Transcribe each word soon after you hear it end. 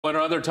On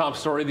our other top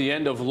story, the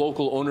end of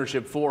local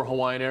ownership for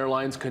Hawaiian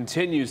Airlines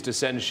continues to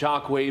send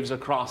shockwaves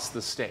across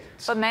the state.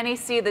 But many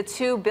see the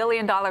 $2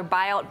 billion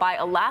buyout by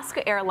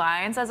Alaska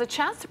Airlines as a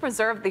chance to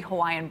preserve the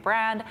Hawaiian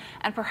brand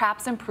and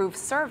perhaps improve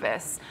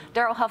service.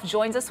 Daryl Huff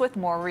joins us with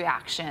more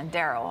reaction.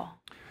 Daryl.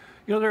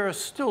 You know, there are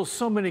still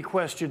so many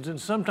questions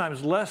and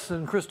sometimes less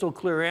than crystal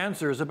clear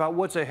answers about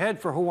what's ahead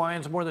for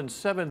Hawaiian's more than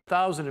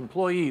 7,000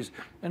 employees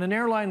and an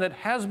airline that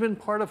has been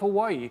part of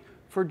Hawaii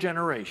for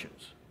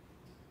generations.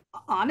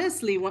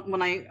 Honestly,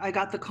 when I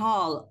got the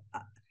call,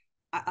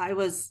 I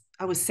was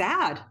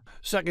sad.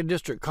 Second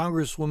District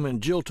Congresswoman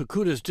Jill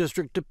Takuta's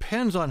district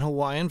depends on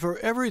Hawaiian for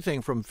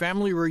everything from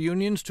family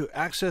reunions to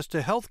access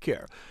to health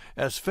care.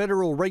 As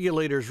federal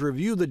regulators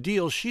review the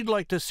deal, she'd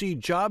like to see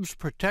jobs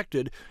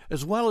protected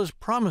as well as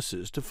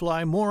promises to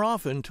fly more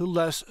often to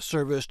less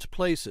serviced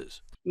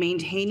places.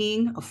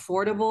 Maintaining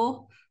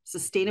affordable,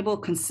 sustainable,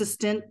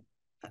 consistent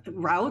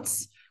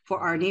routes for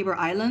our neighbor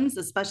islands,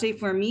 especially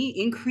for me,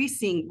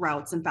 increasing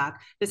routes. In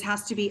fact, this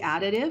has to be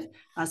additive,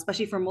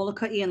 especially for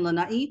Molokai and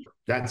Lanai.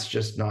 That's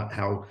just not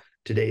how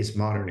today's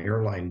modern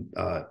airline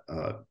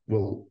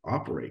will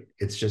operate.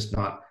 It's just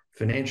not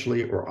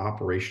financially or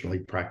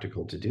operationally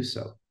practical to do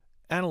so.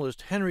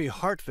 Analyst Henry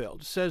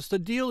Hartfeld says the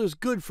deal is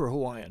good for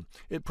Hawaiian.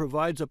 It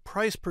provides a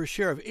price per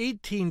share of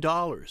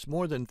 $18,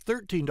 more than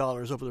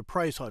 $13 over the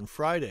price on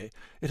Friday.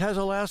 It has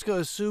Alaska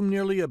assume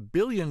nearly $1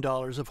 billion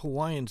of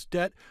Hawaiian's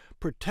debt,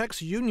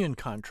 protects union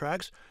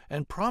contracts,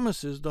 and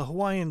promises the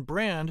Hawaiian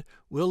brand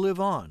will live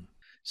on.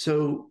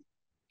 So,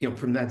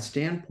 from that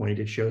standpoint,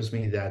 it shows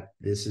me that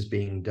this is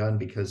being done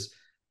because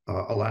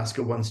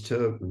Alaska wants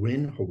to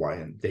win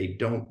Hawaiian. They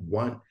don't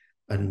want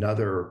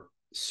another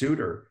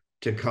suitor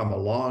to come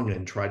along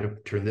and try to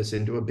turn this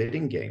into a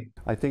bidding game.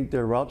 I think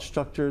their route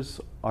structures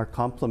are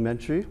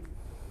complementary.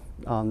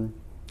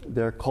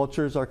 Their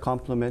cultures are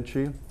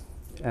complementary.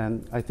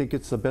 And I think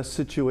it's the best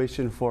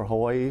situation for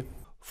Hawaii.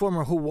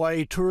 Former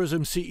Hawaii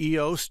Tourism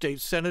CEO,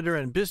 State Senator,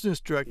 and Business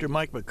Director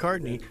Mike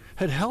McCartney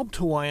had helped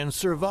Hawaiian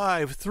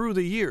survive through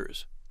the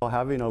years.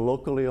 Having a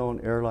locally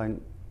owned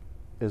airline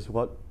is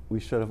what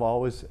we should have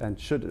always and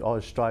should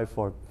always strive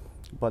for.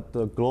 But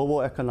the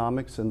global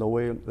economics and the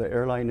way the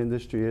airline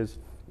industry is,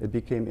 it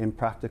became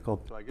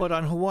impractical. But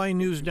on Hawaii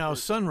News Now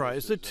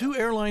Sunrise, the two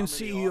airline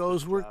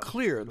CEOs were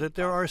clear that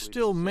there are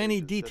still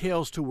many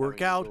details to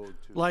work out,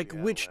 like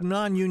which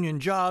non-union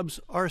jobs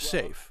are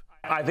safe.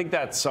 I think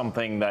that's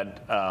something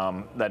that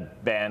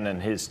that Ben and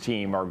his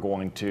team are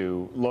going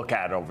to look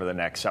at over the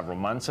next several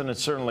months, and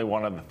it's certainly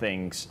one of the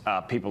things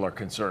people are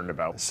concerned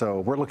about.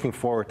 So we're looking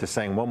forward to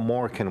saying what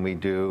more can we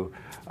do,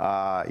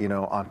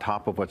 on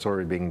top of what's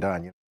already being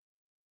done.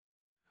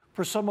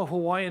 For some of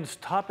Hawaiian's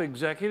top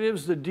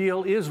executives, the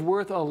deal is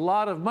worth a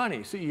lot of money.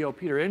 CEO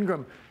Peter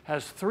Ingram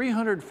has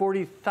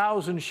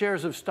 340,000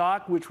 shares of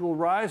stock, which will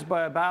rise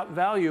by about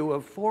value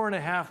of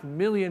 $4.5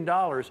 million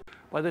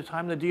by the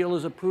time the deal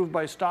is approved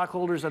by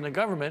stockholders and the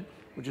government,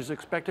 which is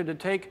expected to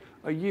take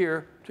a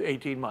year to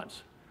 18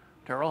 months.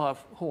 Daryl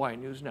Huff, Hawaii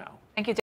News Now. Thank you.